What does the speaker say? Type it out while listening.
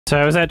So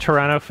I was at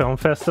Toronto Film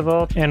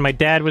Festival, and my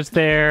dad was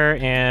there,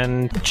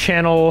 and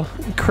Channel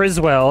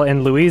Criswell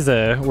and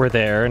Louisa were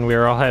there, and we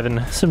were all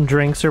having some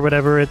drinks or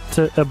whatever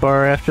at a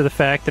bar after the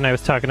fact, and I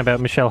was talking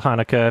about Michelle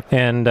Haneke,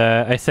 and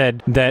I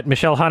said that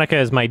Michelle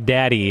Haneke is my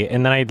daddy,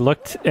 and then I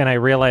looked and I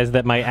realized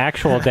that my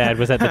actual dad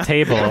was at the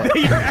table.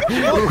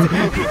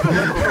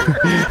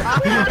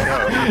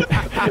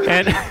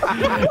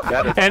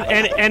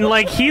 and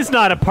like, he's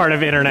not a part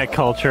of internet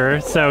culture,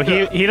 so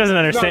he doesn't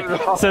understand.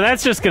 So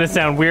that's just gonna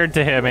sound weird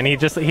to him, and he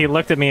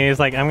looked at me and he's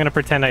like, I'm gonna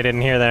pretend I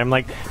didn't hear that. I'm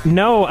like,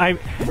 no,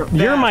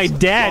 you're my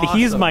dad. Awesome.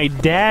 He's my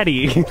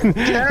daddy.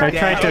 I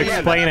tried to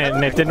explain it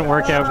and it didn't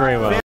work out very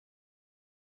well.